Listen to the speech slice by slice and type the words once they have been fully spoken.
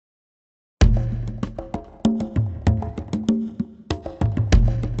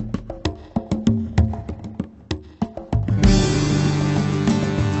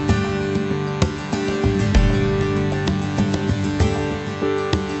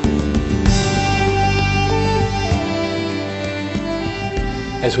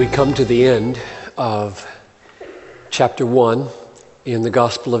As we come to the end of chapter 1 in the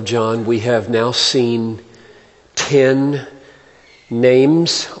Gospel of John, we have now seen 10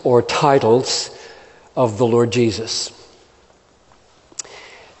 names or titles of the Lord Jesus.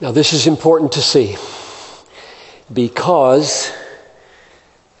 Now, this is important to see because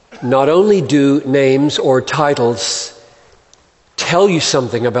not only do names or titles tell you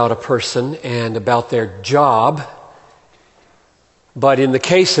something about a person and about their job, but in the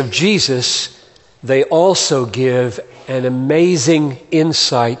case of Jesus, they also give an amazing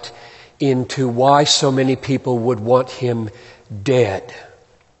insight into why so many people would want him dead.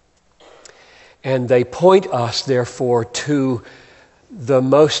 And they point us, therefore, to the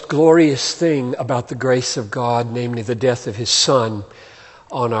most glorious thing about the grace of God, namely the death of his Son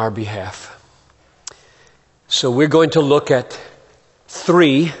on our behalf. So we're going to look at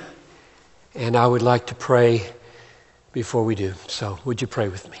 3, and I would like to pray before we do. So would you pray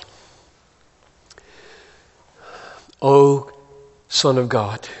with me? O Son of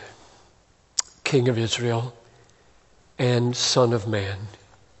God, King of Israel, and Son of Man,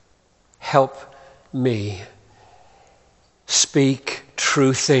 help me speak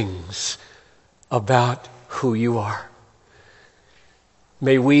true things about who you are.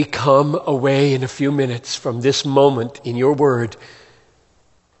 May we come away in a few minutes from this moment in your word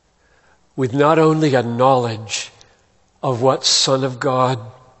with not only a knowledge of what Son of God,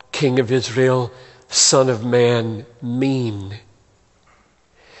 King of Israel, Son of Man mean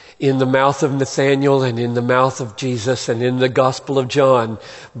in the mouth of Nathanael and in the mouth of Jesus and in the Gospel of John,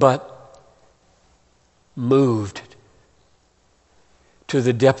 but moved to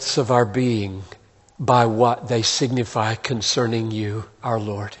the depths of our being by what they signify concerning you, our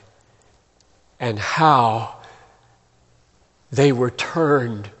Lord, and how they were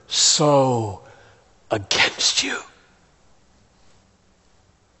turned so against you,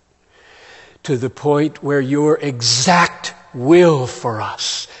 to the point where your exact will for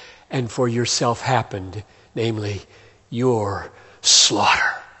us and for yourself happened, namely your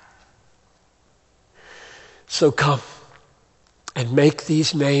slaughter. So come and make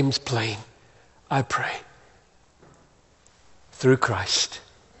these names plain, I pray, through Christ.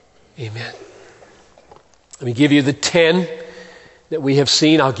 Amen. Let me give you the 10 that we have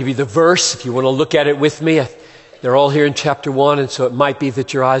seen. I'll give you the verse if you want to look at it with me. They're all here in chapter 1, and so it might be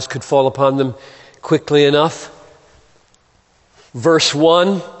that your eyes could fall upon them quickly enough. Verse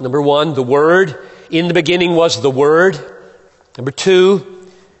 1, number 1, the Word. In the beginning was the Word. Number 2,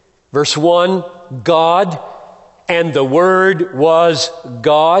 verse 1, God, and the Word was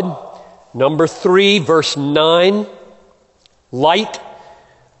God. Number 3, verse 9, light.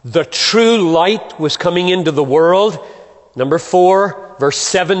 The true light was coming into the world. Number 4, verse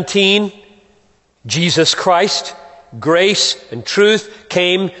 17, Jesus Christ, grace and truth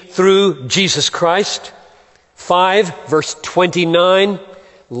came through Jesus Christ. 5, verse 29,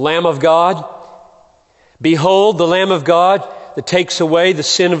 Lamb of God. Behold, the Lamb of God that takes away the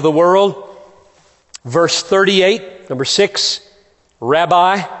sin of the world. Verse 38, number 6,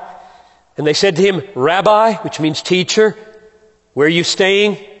 Rabbi. And they said to him, Rabbi, which means teacher, where are you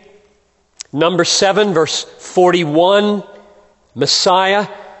staying? Number 7, verse 41, Messiah.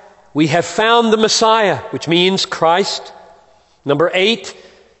 We have found the Messiah, which means Christ. Number 8,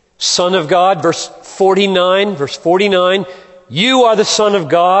 Son of God, verse 49, you are the Son of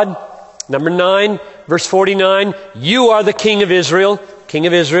God. Number 9, verse 49, you are the King of Israel.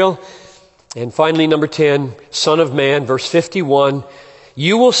 And finally, number 10, Son of Man, verse 51,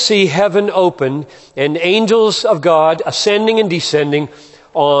 you will see heaven open and angels of God ascending and descending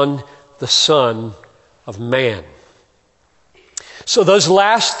on the Son of Man. So those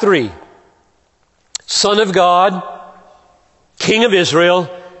last 3, Son of God, King of Israel,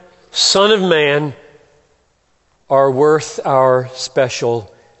 Son of Man, are worth our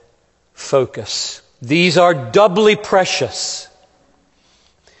special focus. These are doubly precious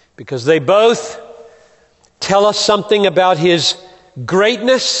because they both tell us something about his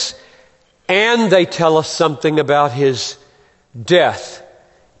greatness and they tell us something about his death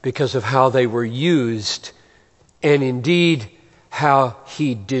because of how they were used and indeed how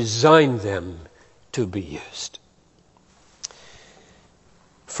he designed them to be used.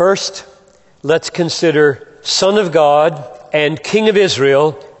 First, let's consider Son of God and King of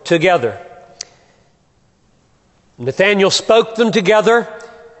Israel together. Nathanael spoke them together.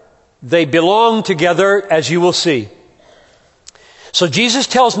 They belong together, as you will see. So Jesus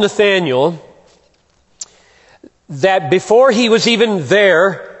tells Nathanael that before he was even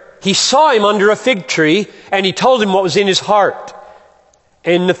there, he saw him under a fig tree and he told him what was in his heart.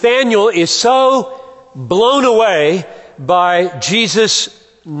 And Nathanael is so blown away by Jesus'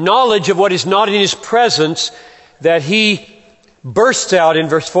 knowledge of what is not in his presence that he bursts out in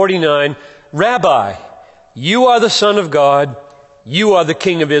verse 49, Rabbi, you are the Son of God, you are the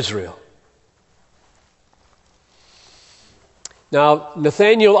King of Israel. Now,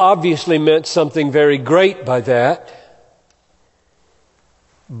 Nathanael obviously meant something very great by that,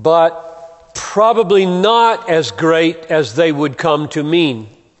 but probably not as great as they would come to mean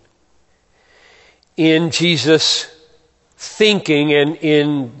in Jesus' thinking and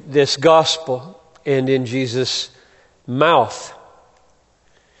in this gospel and in Jesus' mouth.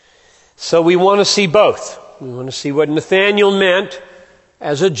 So we want to see both. We want to see what Nathanael meant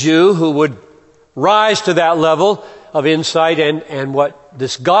as a Jew who would rise to that level of insight and what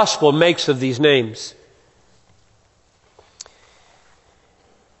this gospel makes of these names.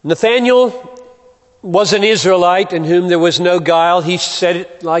 Nathanael was an Israelite in whom there was no guile. He said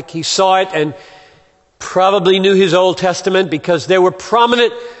it like he saw it and probably knew his Old Testament because there were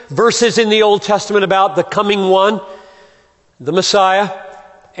prominent verses in the Old Testament about the coming one, the Messiah,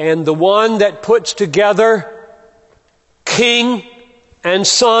 and the one that puts together king and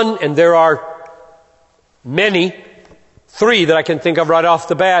son, and there are many, 3 that I can think of right off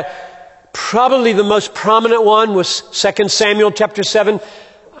the bat. Probably the most prominent one was 2 Samuel chapter 7.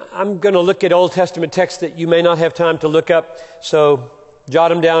 I'm going to look at Old Testament texts that you may not have time to look up, so jot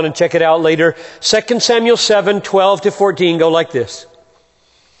them down and check it out later. 2 Samuel 7, 12 to 14 go like this.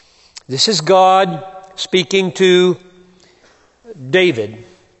 This is God speaking to David.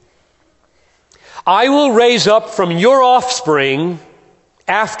 I will raise up from your offspring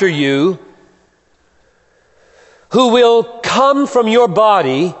after you, who will come from your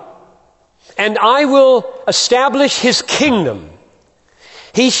body, and I will establish his kingdom.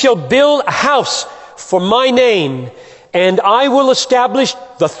 He shall build a house for my name, and I will establish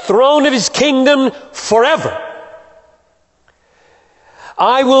the throne of his kingdom forever.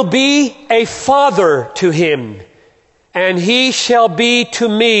 I will be a father to him, and he shall be to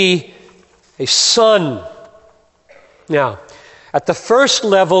me a son. Now, at the first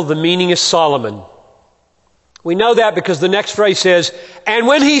level, the meaning is Solomon. We know that because the next phrase says, and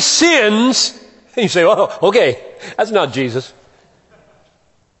when he sins, you say, oh, okay, that's not Jesus.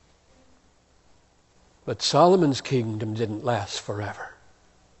 But Solomon's kingdom didn't last forever.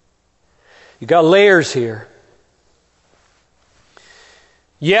 You got layers here.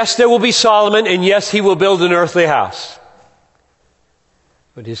 Yes, there will be Solomon, and yes, he will build an earthly house.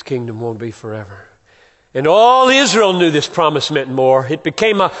 But his kingdom won't be forever. And all Israel knew this promise meant more. It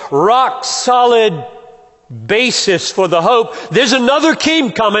became a rock-solid basis for the hope. There's another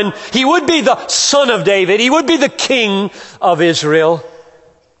king coming. He would be the son of David. He would be the king of Israel.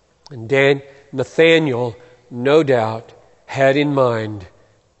 And Nathanael, no doubt, had in mind,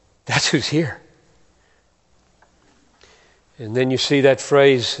 that's who's here. And then you see that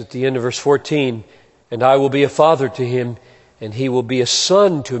phrase at the end of verse 14, and I will be a father to him, and he will be a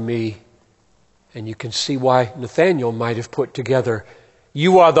son to me. And you can see why Nathanael might have put together,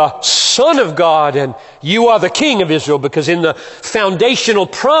 you are the Son of God, and you are the King of Israel, because in the foundational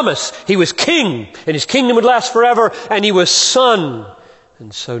promise, he was king, and his kingdom would last forever, and he was son.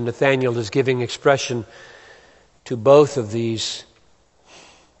 And so Nathanael is giving expression to both of these.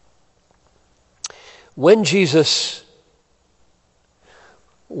 When Jesus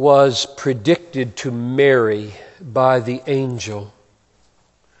was predicted to Mary by the angel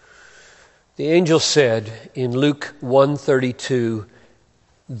said in Luke 1:32,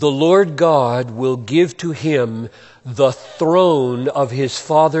 the Lord God will give to him the throne of his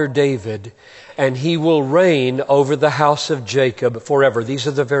father David, and he will reign over the house of Jacob forever. These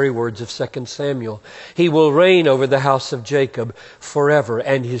are the very words of 2 Samuel. He will reign over the house of Jacob forever,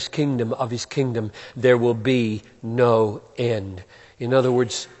 and his kingdom, there will be no end. In other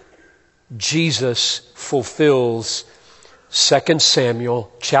words, Jesus fulfills 2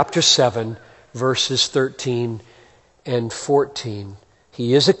 Samuel chapter 7, verses 13 and 14.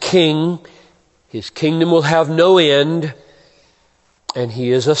 He is a king. His kingdom will have no end. And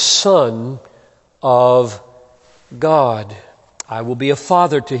he is a son of God. I will be a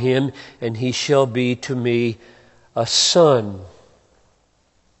father to him, and he shall be to me a son.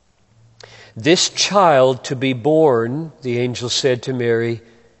 This child to be born, the angel said to Mary,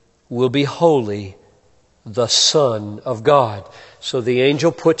 will be holy, the Son of God. So the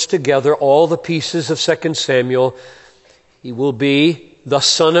angel puts together all the pieces of 2 Samuel. He will be the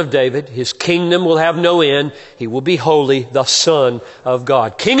Son of David. His kingdom will have no end. He will be holy, the Son of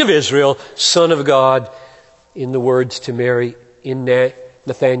God. King of Israel, Son of God, in the words to Mary in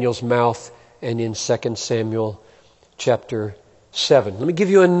Nathanael's mouth and in 2 Samuel chapter 7. Let me give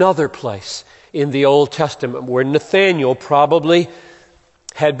you another place in the Old Testament where Nathanael probably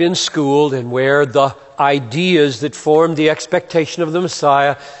had been schooled and where the ideas that formed the expectation of the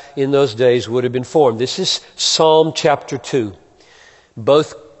Messiah in those days would have been formed. This is Psalm chapter 2.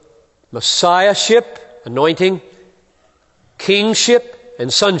 Both Messiahship, anointing, kingship,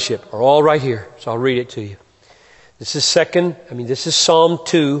 and sonship are all right here. So I'll read it to you. This is Psalm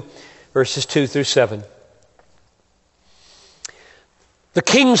 2, verses 2 through 7. The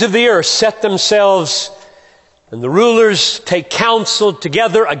kings of the earth set themselves, and the rulers take counsel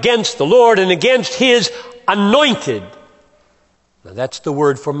together against the Lord and against His anointed. Now that's the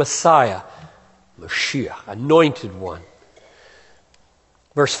word for Messiah, Mashiach, anointed one.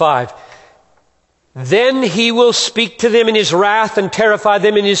 Verse 5. Then He will speak to them in His wrath and terrify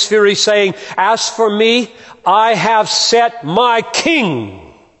them in His fury, saying, as for me, I have set my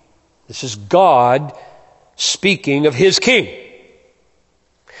king. This is God speaking of His king.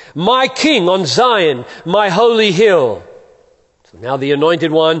 My king on Zion, my holy hill. So now the anointed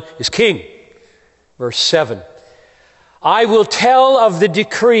one is king. Verse 7. I will tell of the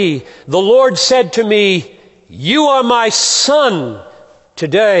decree. The Lord said to me, you are my son.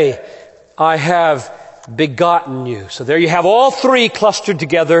 Today I have begotten you. So there you have all three clustered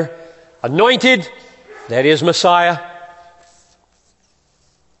together. Anointed, that is Messiah.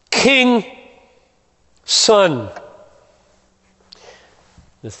 King, son.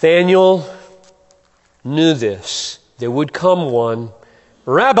 Nathanael knew this. There would come one.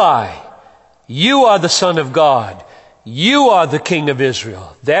 Rabbi, you are the Son of God. You are the King of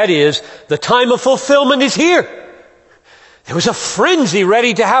Israel. That is, the time of fulfillment is here. There was a frenzy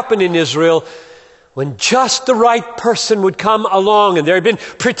ready to happen in Israel when just the right person would come along, and there had been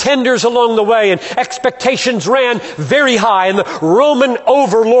pretenders along the way, and expectations ran very high, and the Roman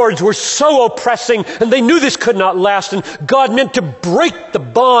overlords were so oppressing, and they knew this could not last, and God meant to break the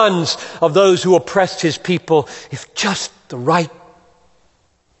bonds of those who oppressed His people if just the right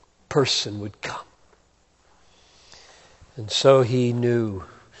person would come. And so He knew,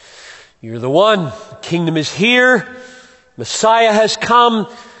 you're the one, the kingdom is here, Messiah has come.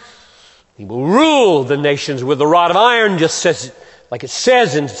 He will rule the nations with a rod of iron, just says, like it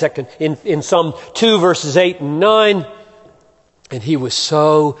says in Psalm 2, verses 8 and 9. And He was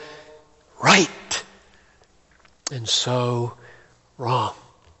so right and so wrong.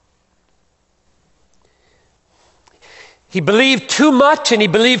 He believed too much and he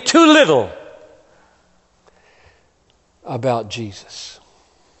believed too little about Jesus.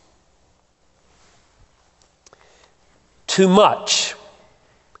 Too much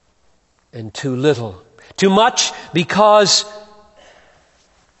and too little. Too much because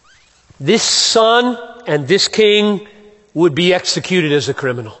this son and this king would be executed as a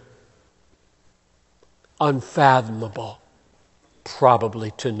criminal. Unfathomable,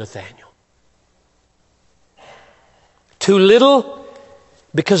 probably to Nathanael. Too little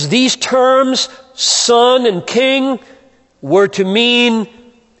because these terms, son and king, were to mean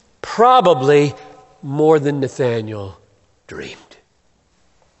probably more than Nathanael dreamed.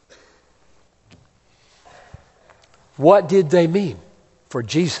 What did they mean for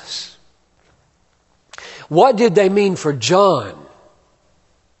Jesus? What did they mean for John?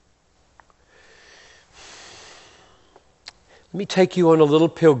 Let me take you on a little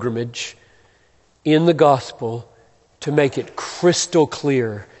pilgrimage in the gospel to make it crystal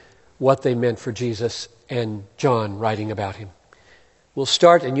clear what they meant for Jesus and John writing about Him. We'll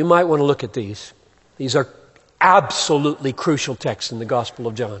start, and you might want to look at these. These are absolutely crucial texts in the Gospel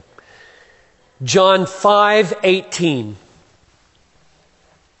of John. John 5:18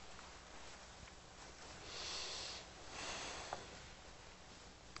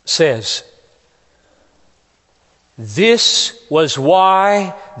 says, this was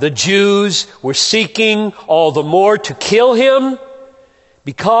why the Jews were seeking all the more to kill Him,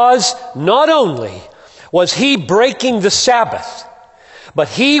 because not only was He breaking the Sabbath, but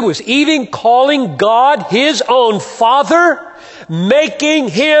He was even calling God His own Father, making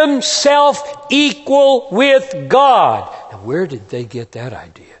Himself equal with God. Now, where did they get that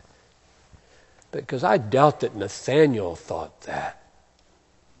idea? Because I doubt that Nathanael thought that.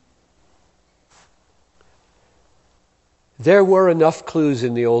 There were enough clues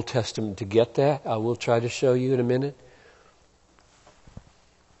in the Old Testament to get that. I will try to show you in a minute.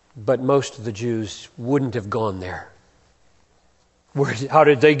 But most of the Jews wouldn't have gone there. How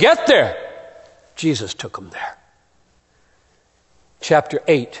did they get there? Jesus took them there. Chapter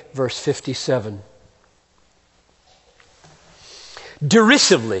 8, verse 57.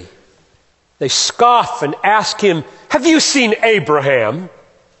 Derisively, they scoff and ask Him, have you seen Abraham?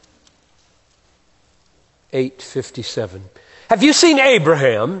 8:57. Have you seen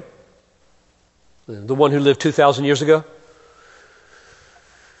Abraham? The one who lived 2,000 years ago?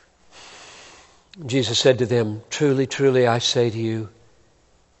 Jesus said to them, "Truly, truly, I say to you,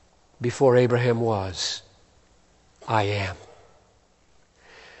 before Abraham was, I am."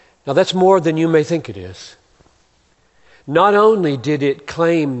 Now that's more than you may think it is. Not only did it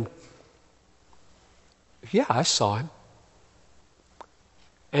claim, yeah, I saw him,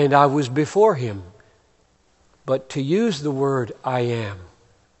 and I was before him, but to use the word I am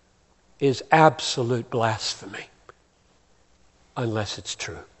is absolute blasphemy unless it's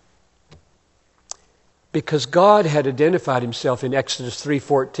true. Because God had identified himself in Exodus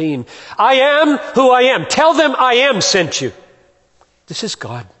 3:14. I am who I am. Tell them I am sent you. This is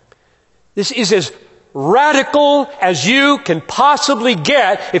God. This is as radical as you can possibly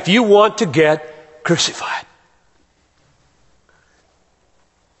get if you want to get crucified.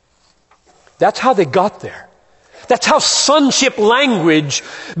 That's how they got there. That's how sonship language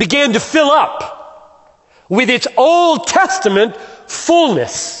began to fill up with its Old Testament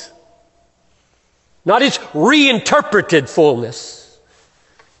fullness. Not its reinterpreted fullness.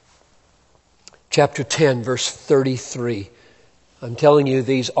 Chapter 10, verse 33. I'm telling you,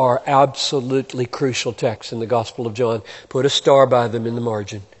 these are absolutely crucial texts in the Gospel of John. Put a star by them in the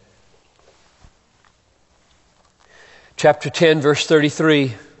margin. Chapter 10, verse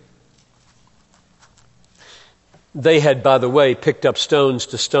 33. They had, by the way, picked up stones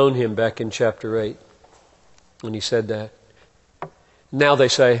to stone him back in chapter 8 when he said that. Now they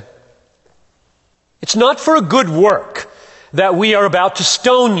say, it's not for a good work that we are about to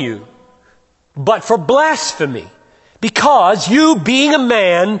stone you, but for blasphemy, because you, being a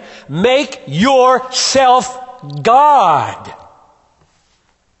man, make yourself God.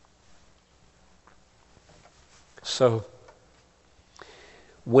 So,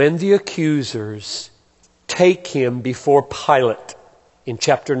 when the accusers take him before Pilate in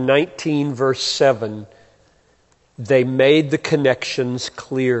chapter 19, verse 7, they made the connections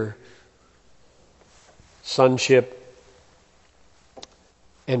clear. Sonship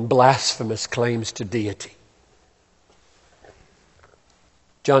and blasphemous claims to deity.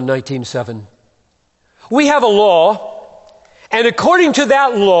 John 19:7. We have a law, and according to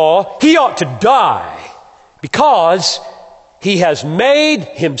that law, he ought to die because he has made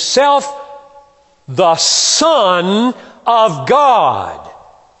himself the Son of God.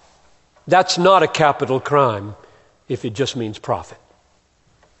 That's not a capital crime if it just means prophet.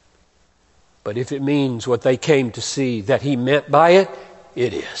 But if it means what they came to see that he meant by it,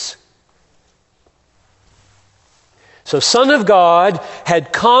 it is. So Son of God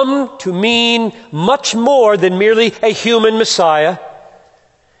had come to mean much more than merely a human Messiah.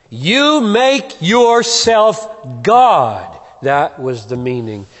 You make yourself God. That was the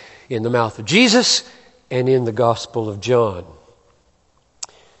meaning in the mouth of Jesus and in the Gospel of John.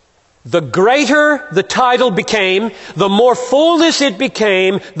 The greater the title became, the more fullness it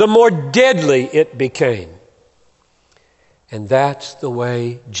became, the more deadly it became. And that's the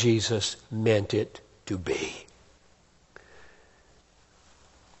way Jesus meant it to be.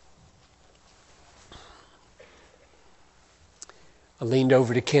 I leaned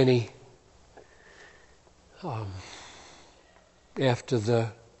over to Kenny after the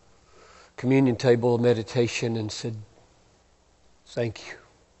communion table meditation and said, "Thank you.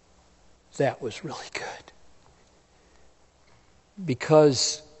 That was really good."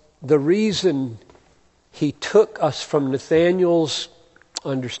 Because the reason he took us from Nathanael's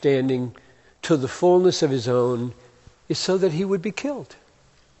understanding to the fullness of his own is so that he would be killed.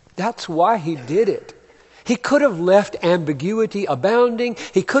 That's why he did it. He could have left ambiguity abounding.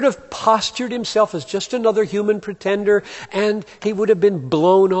 He could have postured himself as just another human pretender, and he would have been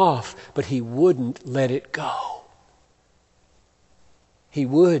blown off. But he wouldn't let it go. He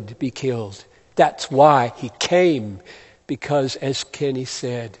would be killed. That's why he came. Because, as Kenny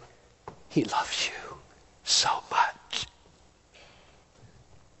said, he loves you so much.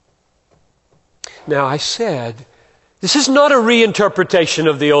 Now, I said, this is not a reinterpretation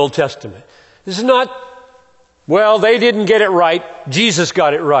of the Old Testament. This is not, well, they didn't get it right. Jesus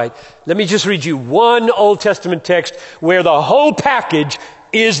got it right. Let me just read you one Old Testament text where the whole package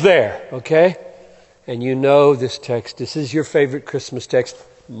is there, okay? And you know this text. This is your favorite Christmas text,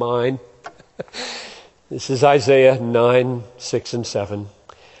 mine. This is Isaiah 9, 6 and 7.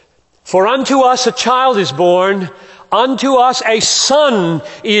 For unto us a child is born, unto us a son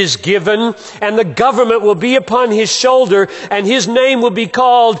is given, and the government will be upon his shoulder, and his name will be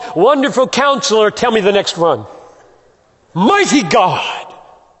called Wonderful Counselor. Tell me the next one. Mighty God.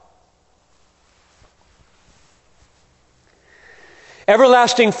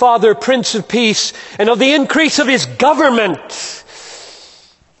 Everlasting Father, Prince of Peace, and of the increase of his government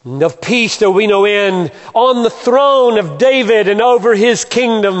And of peace there will be no end, on the throne of David and over his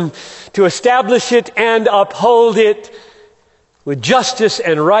kingdom, to establish it and uphold it with justice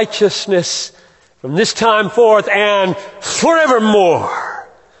and righteousness from this time forth and forevermore.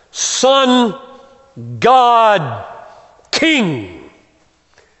 Son, God, King.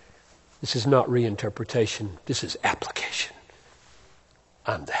 This is not reinterpretation. This is application.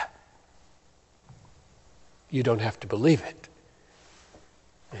 I'm that. You don't have to believe it.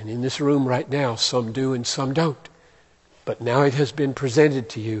 And in this room right now, some do and some don't. But now it has been presented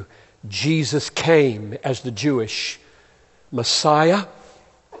to you. Jesus came as the Jewish Messiah,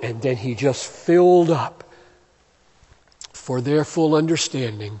 and then he just filled up for their full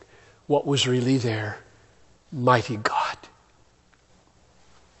understanding what was really there. Mighty God.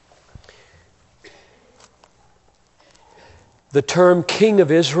 The term King of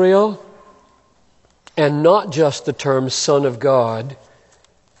Israel, and not just the term Son of God,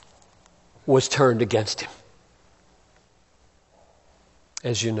 was turned against him,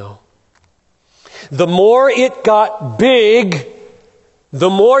 as you know. The more it got big, the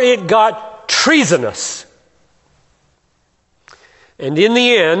more it got treasonous. And in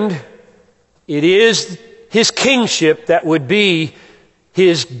the end, it is his kingship that would be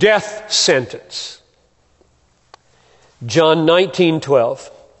his death sentence. John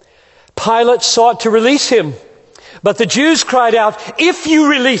 19:12. Pilate sought to release him, but the Jews cried out, "If you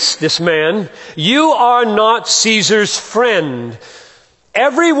release this man, you are not Caesar's friend.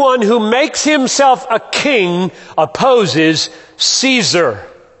 Everyone who makes himself a king opposes Caesar."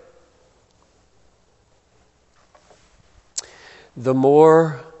 The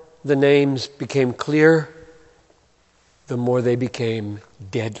more the names became clear, the more they became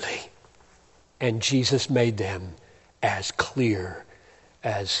deadly. And Jesus made them as clear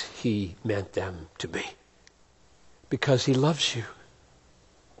as he meant them to be. Because he loves you.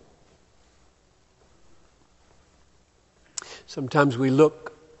 Sometimes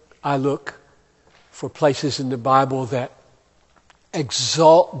I look for places in the Bible that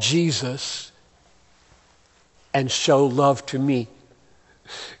exalt Jesus and show love to me.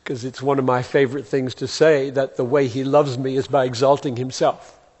 Because it's one of my favorite things to say, that the way he loves me is by exalting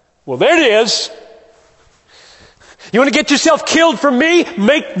himself. Well, there it is. You want to get yourself killed for me?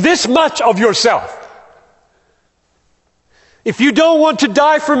 Make this much of yourself. If you don't want to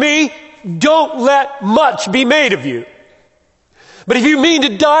die for me, don't let much be made of you. But if you mean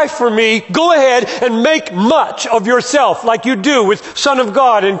to die for me, go ahead and make much of yourself like you do with Son of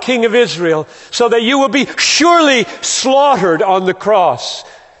God and King of Israel, so that you will be surely slaughtered on the cross,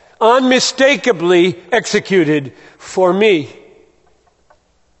 unmistakably executed for me.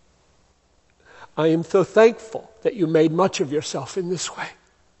 I am so thankful that you made much of yourself in this way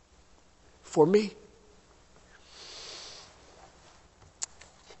for me.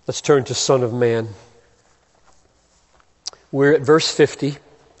 Let's turn to Son of Man. We're at verse 50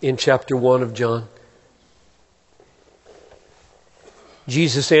 in chapter 1 of John.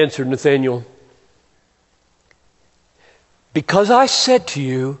 Jesus answered Nathanael, "Because I said to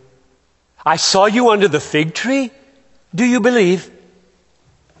you, I saw you under the fig tree, do you believe?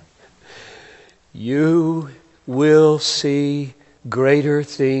 You will see greater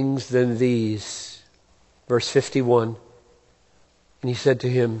things than these." Verse 51. And he said to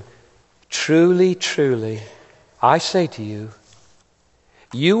him, "Truly, truly, I say to you,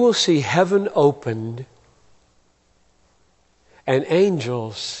 you will see heaven opened and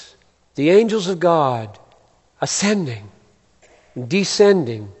angels, the angels of God, ascending and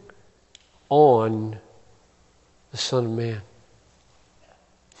descending on the Son of Man."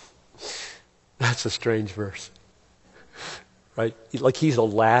 That's a strange verse, right? Like he's a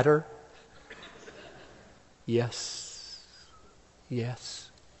ladder. Yes. Yes.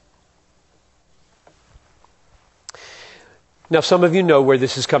 Now, some of you know where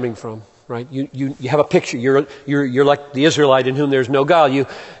this is coming from, right? You have a picture. You're like the Israelite in whom there's no guile.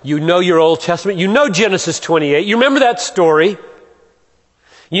 You know your Old Testament. You know Genesis 28. You remember that story.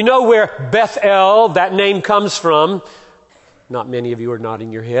 You know where Bethel, that name, comes from. Not many of you are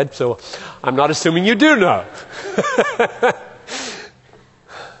nodding your head, so I'm not assuming you do know.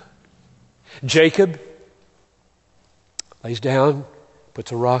 Jacob lays down,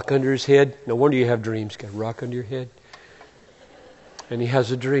 puts a rock under his head. No wonder you have dreams. Got a rock under your head. And he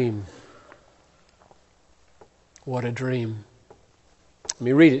has a dream. What a dream. Let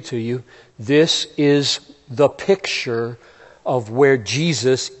me read it to you. This is the picture of where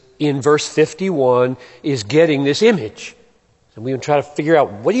Jesus, in verse 51, is getting this image. And we will try to figure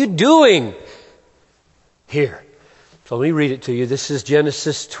out, what are you doing here? So let me read it to you. This is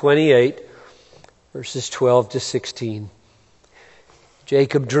Genesis 28, verses 12 to 16.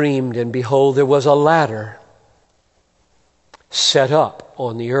 Jacob dreamed, and behold, there was a ladder set up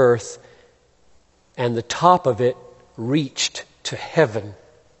on the earth, and the top of it reached to heaven.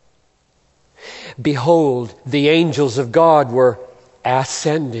 Behold, the angels of God were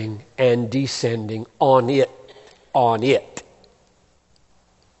ascending and descending on it. On it.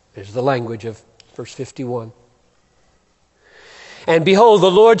 There's the language of verse 51. And behold,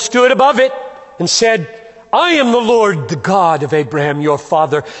 the Lord stood above it and said, I am the Lord, the God of Abraham, your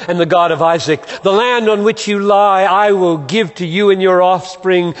father, and the God of Isaac. The land on which you lie, I will give to you and your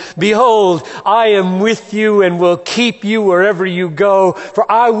offspring. Behold, I am with you and will keep you wherever you go, for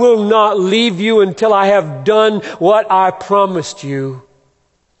I will not leave you until I have done what I promised you.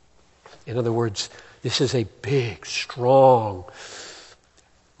 In other words, this is a big, strong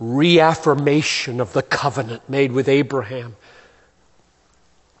reaffirmation of the covenant made with Abraham,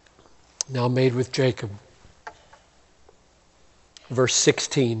 now made with Jacob. Verse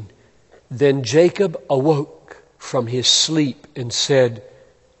 16, then Jacob awoke from his sleep and said,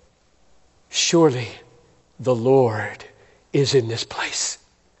 surely the Lord is in this place,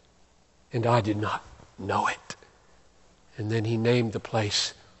 and I did not know it. And then he named the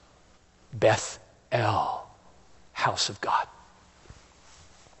place Beth-el, house of God.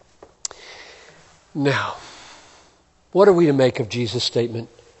 Now, what are we to make of Jesus' statement?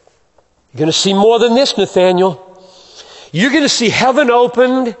 You're going to see more than this, Nathaniel. You're going to see heaven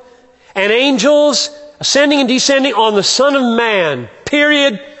opened and angels ascending and descending on the Son of Man.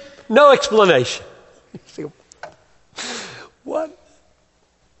 Period. No explanation. What?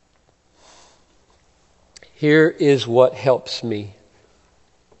 Here is what helps me.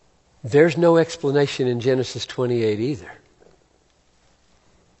 There's no explanation in Genesis 28 either.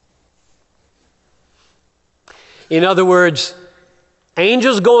 In other words,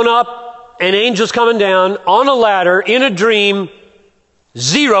 angels going up and angels coming down on a ladder in a dream,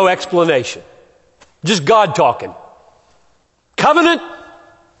 zero explanation. Just God talking. Covenant,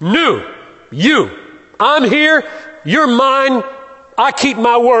 new. You. I'm here, you're mine, I keep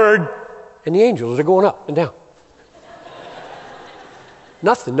my word, and the angels are going up and down.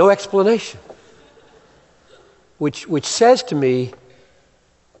 Nothing, no explanation. Which says to me,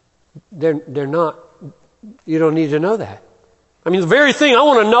 they're not, you don't need to know that. I mean, the very thing I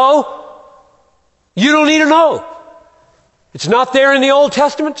want to know, you don't need to know. It's not there in the Old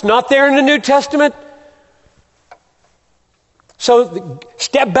Testament. It's not there in the New Testament. So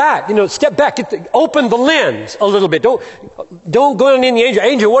step back. Step back. Open the lens a little bit. Don't go in the angel.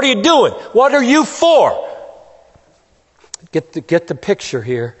 Angel, what are you doing? What are you for? Get the picture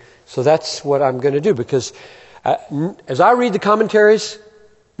here. So that's what I'm going to do, because as I read the commentaries,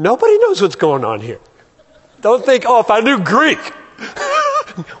 nobody knows what's going on here. Don't think, if I knew Greek,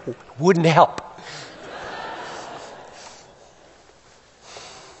 wouldn't help.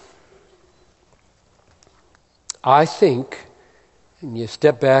 I think, and you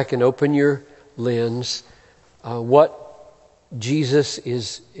step back and open your lens, what Jesus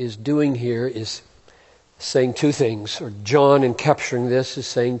is doing here is saying two things, or John, in capturing this, is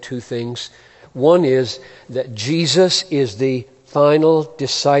saying two things. One is that Jesus is the final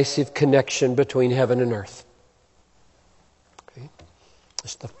decisive connection between heaven and earth. Okay?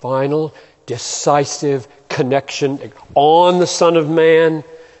 It's the final decisive connection on the Son of Man.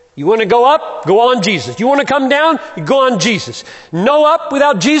 You want to go up? Go on Jesus. You want to come down? You go on Jesus. No up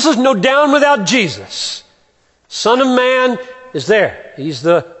without Jesus, no down without Jesus. Son of Man is there. He's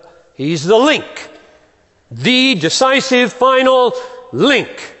the link. The decisive final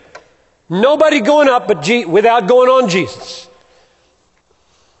link. Nobody going up without going on Jesus.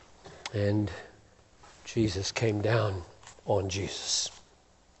 And Jesus came down on Jesus.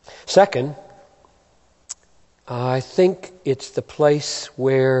 Second, I think it's the place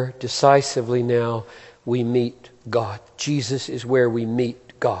where decisively now we meet God. Jesus is where we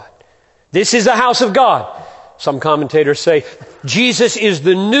meet God. This is the house of God. Some commentators say Jesus is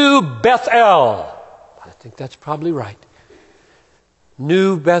the new Beth-el. I think that's probably right.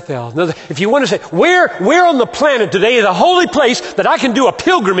 New Beth-el. Now, if you want to say, where on the planet today is a holy place that I can do a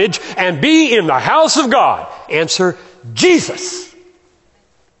pilgrimage and be in the house of God? Answer, Jesus.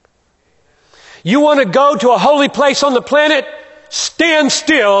 You want to go to a holy place on the planet? Stand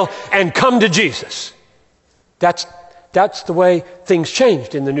still and come to Jesus. That's the way things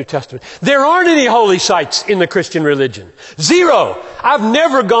changed in the New Testament. There aren't any holy sites in the Christian religion. Zero. I've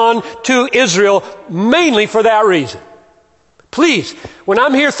never gone to Israel mainly for that reason. Please, when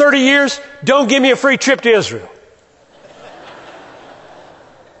I'm here 30 years, don't give me a free trip to Israel.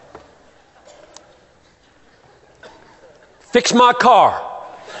 Fix my car.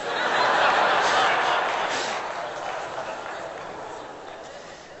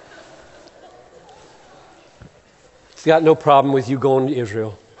 He's got no problem with you going to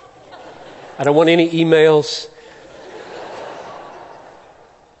Israel. I don't want any emails.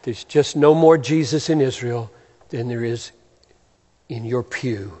 There's just no more Jesus in Israel than there is in your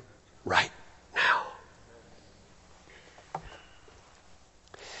pew right now.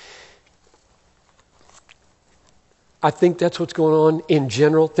 I think that's what's going on in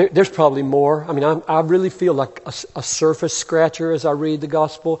general. There's probably more. I mean, I really feel like a surface scratcher as I read the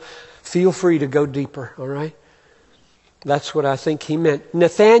gospel. Feel free to go deeper, all right? That's what I think he meant.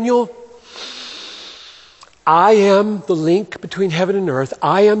 Nathaniel, I am the link between heaven and earth.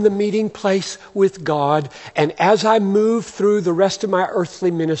 I am the meeting place with God. And as I move through the rest of my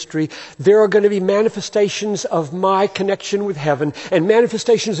earthly ministry, there are going to be manifestations of my connection with heaven and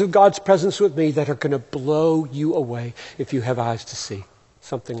manifestations of God's presence with me that are going to blow you away if you have eyes to see.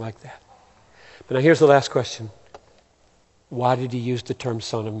 Something like that. But now here's the last question. Why did he use the term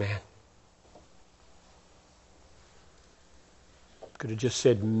Son of Man? Could have just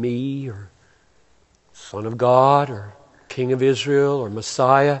said me or Son of God or King of Israel or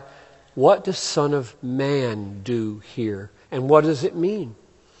Messiah. What does Son of Man do here? And what does it mean?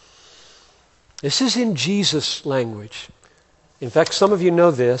 This is in Jesus' language. In fact, some of you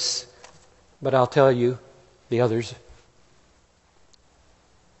know this, but I'll tell you, the others.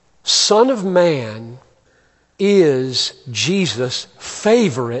 Son of Man is Jesus'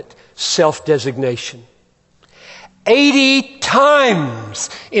 favorite self-designation. 80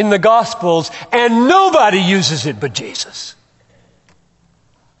 times in the Gospels, and nobody uses it but Jesus.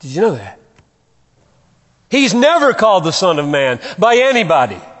 Did you know that? He's never called the Son of Man by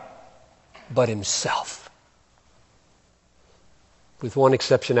anybody but himself. With one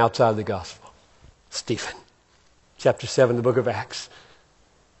exception outside the Gospel. Stephen, chapter 7, the book of Acts,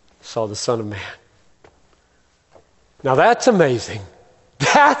 saw the Son of Man. Now that's amazing.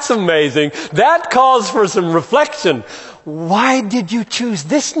 That's amazing. That calls for some reflection. Why did you choose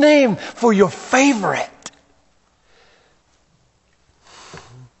this name for your favorite?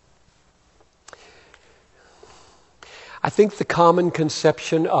 I think the common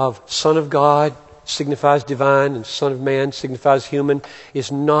conception of Son of God signifies divine and Son of Man signifies human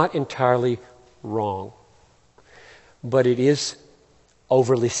is not entirely wrong. But it is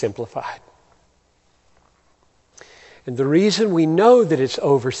overly simplified. And the reason we know that it's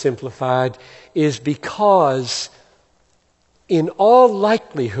oversimplified is because, in all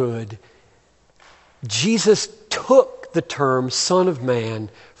likelihood, Jesus took the term Son of Man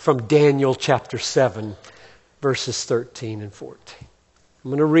from Daniel chapter 7, verses 13 and 14.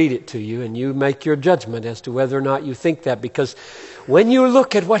 I'm going to read it to you, and you make your judgment as to whether or not you think that, because when you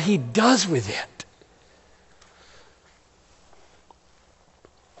look at what he does with it,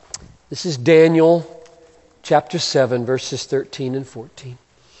 this is Daniel chapter 7, verses 13 and 14.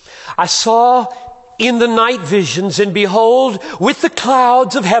 I saw in the night visions, and behold, with the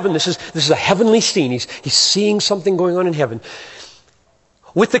clouds of heaven. This is a heavenly scene. He's seeing something going on in heaven.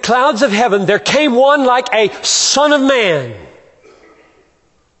 With the clouds of heaven, there came one like a Son of Man.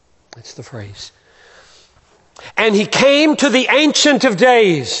 That's the phrase. And he came to the Ancient of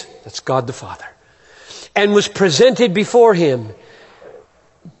Days. That's God the Father. And was presented before him.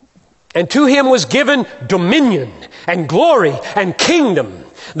 And to him was given dominion and glory and kingdom,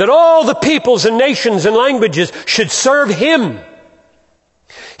 that all the peoples and nations and languages should serve him.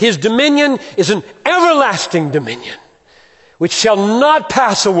 His dominion is an everlasting dominion, which shall not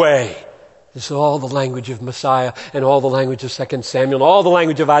pass away. This is all the language of Messiah and all the language of 2 Samuel and all the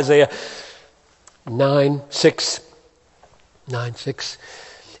language of Isaiah 9:6.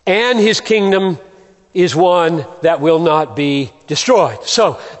 And his kingdom is one that will not be destroyed.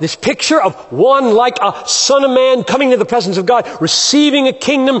 So, this picture of one like a Son of Man coming to the presence of God, receiving a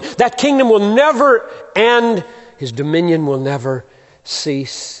kingdom, that kingdom will never end. His dominion will never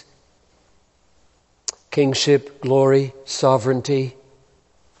cease. Kingship, glory, sovereignty.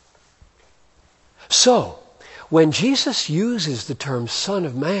 So, when Jesus uses the term Son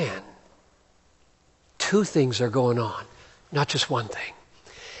of Man, two things are going on, not just one thing.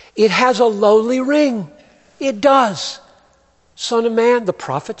 It has a lowly ring. It does. Son of Man, the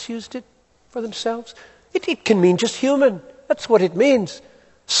prophets used it for themselves. It can mean just human. That's what it means.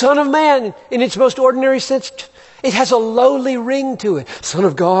 Son of Man, in its most ordinary sense, it has a lowly ring to it. Son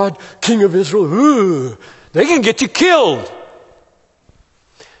of God, King of Israel, ooh, they can get you killed.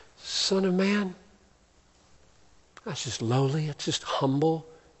 Son of Man, that's just lowly. It's just humble,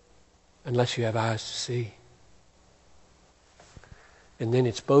 unless you have eyes to see. And then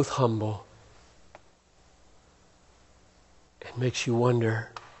it's both humble and makes you wonder,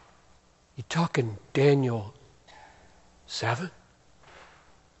 you talking Daniel 7?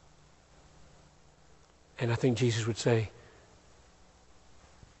 And I think Jesus would say,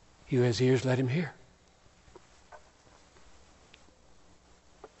 "He who has ears, let him hear."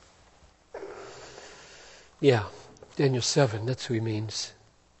 Yeah, Daniel 7, that's who he means.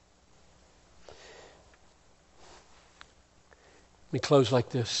 Let me close like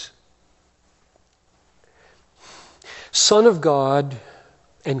this. Son of God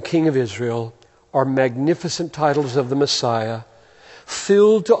and King of Israel are magnificent titles of the Messiah,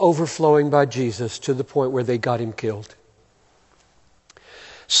 filled to overflowing by Jesus to the point where they got him killed.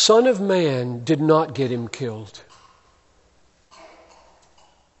 Son of Man did not get him killed.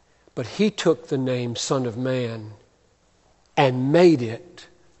 But he took the name Son of Man and made it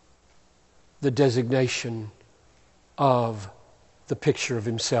the designation of the picture of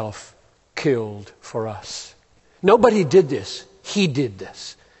himself killed for us. Nobody did this. He did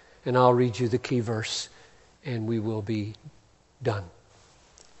this. And I'll read you the key verse and we will be done.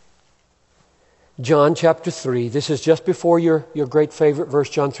 John chapter 3. This is just before your great favorite verse,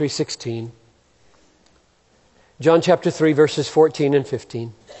 John 3:16. John chapter 3, verses 14 and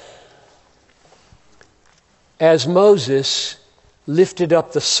 15. As Moses lifted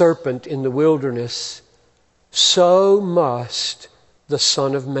up the serpent in the wilderness, so must the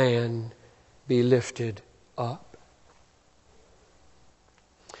Son of Man be lifted up,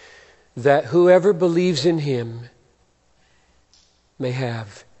 that whoever believes in him may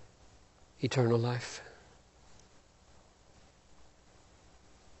have eternal life.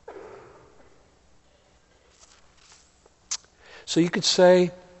 So you could say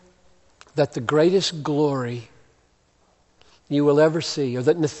that the greatest glory you will ever see, or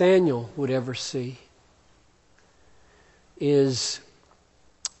that Nathaniel would ever see, is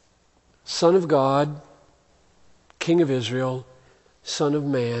Son of God, King of Israel, Son of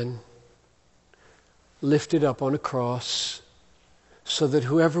Man, lifted up on a cross so that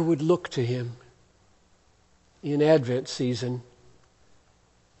whoever would look to him in Advent season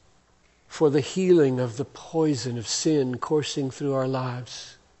for the healing of the poison of sin coursing through our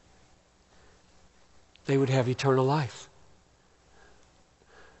lives, they would have eternal life.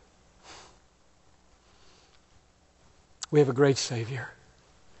 We have a great Savior.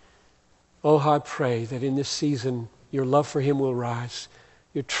 Oh, I pray that in this season your love for him will rise,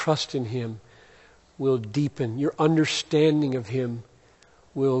 your trust in him will deepen, your understanding of him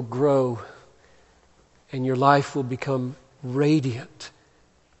will grow, and your life will become radiant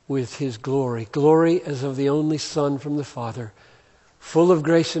with his glory. Glory as of the only Son from the Father, full of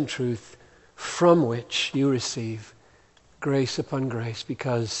grace and truth, from which you receive grace upon grace,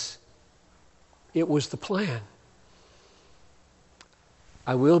 because it was the plan.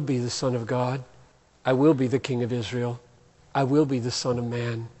 I will be the Son of God. I will be the King of Israel. I will be the Son of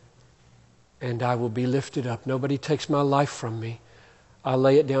Man. And I will be lifted up. Nobody takes my life from me. I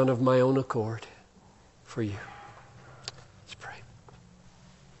lay it down of my own accord for you. Let's pray.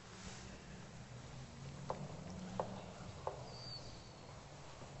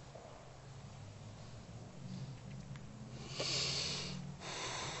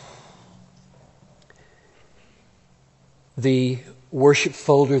 The worship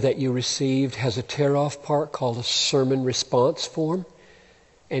folder that you received has a tear-off part called a sermon response form.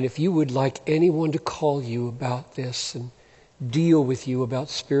 And if you would like anyone to call you about this and deal with you about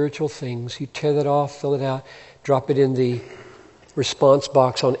spiritual things, you tear that off, fill it out, drop it in the response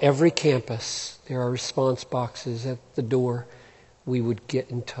box on every campus. There are response boxes at the door. We would get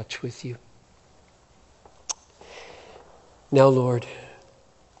in touch with you. Now, Lord,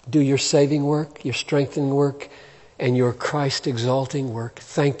 do your saving work, your strengthening work, and your Christ-exalting work.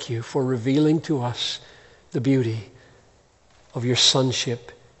 Thank you for revealing to us the beauty of your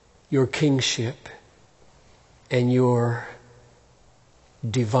sonship, your kingship, and your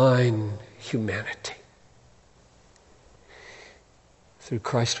divine humanity. Through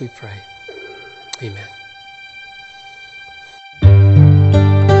Christ we pray. Amen.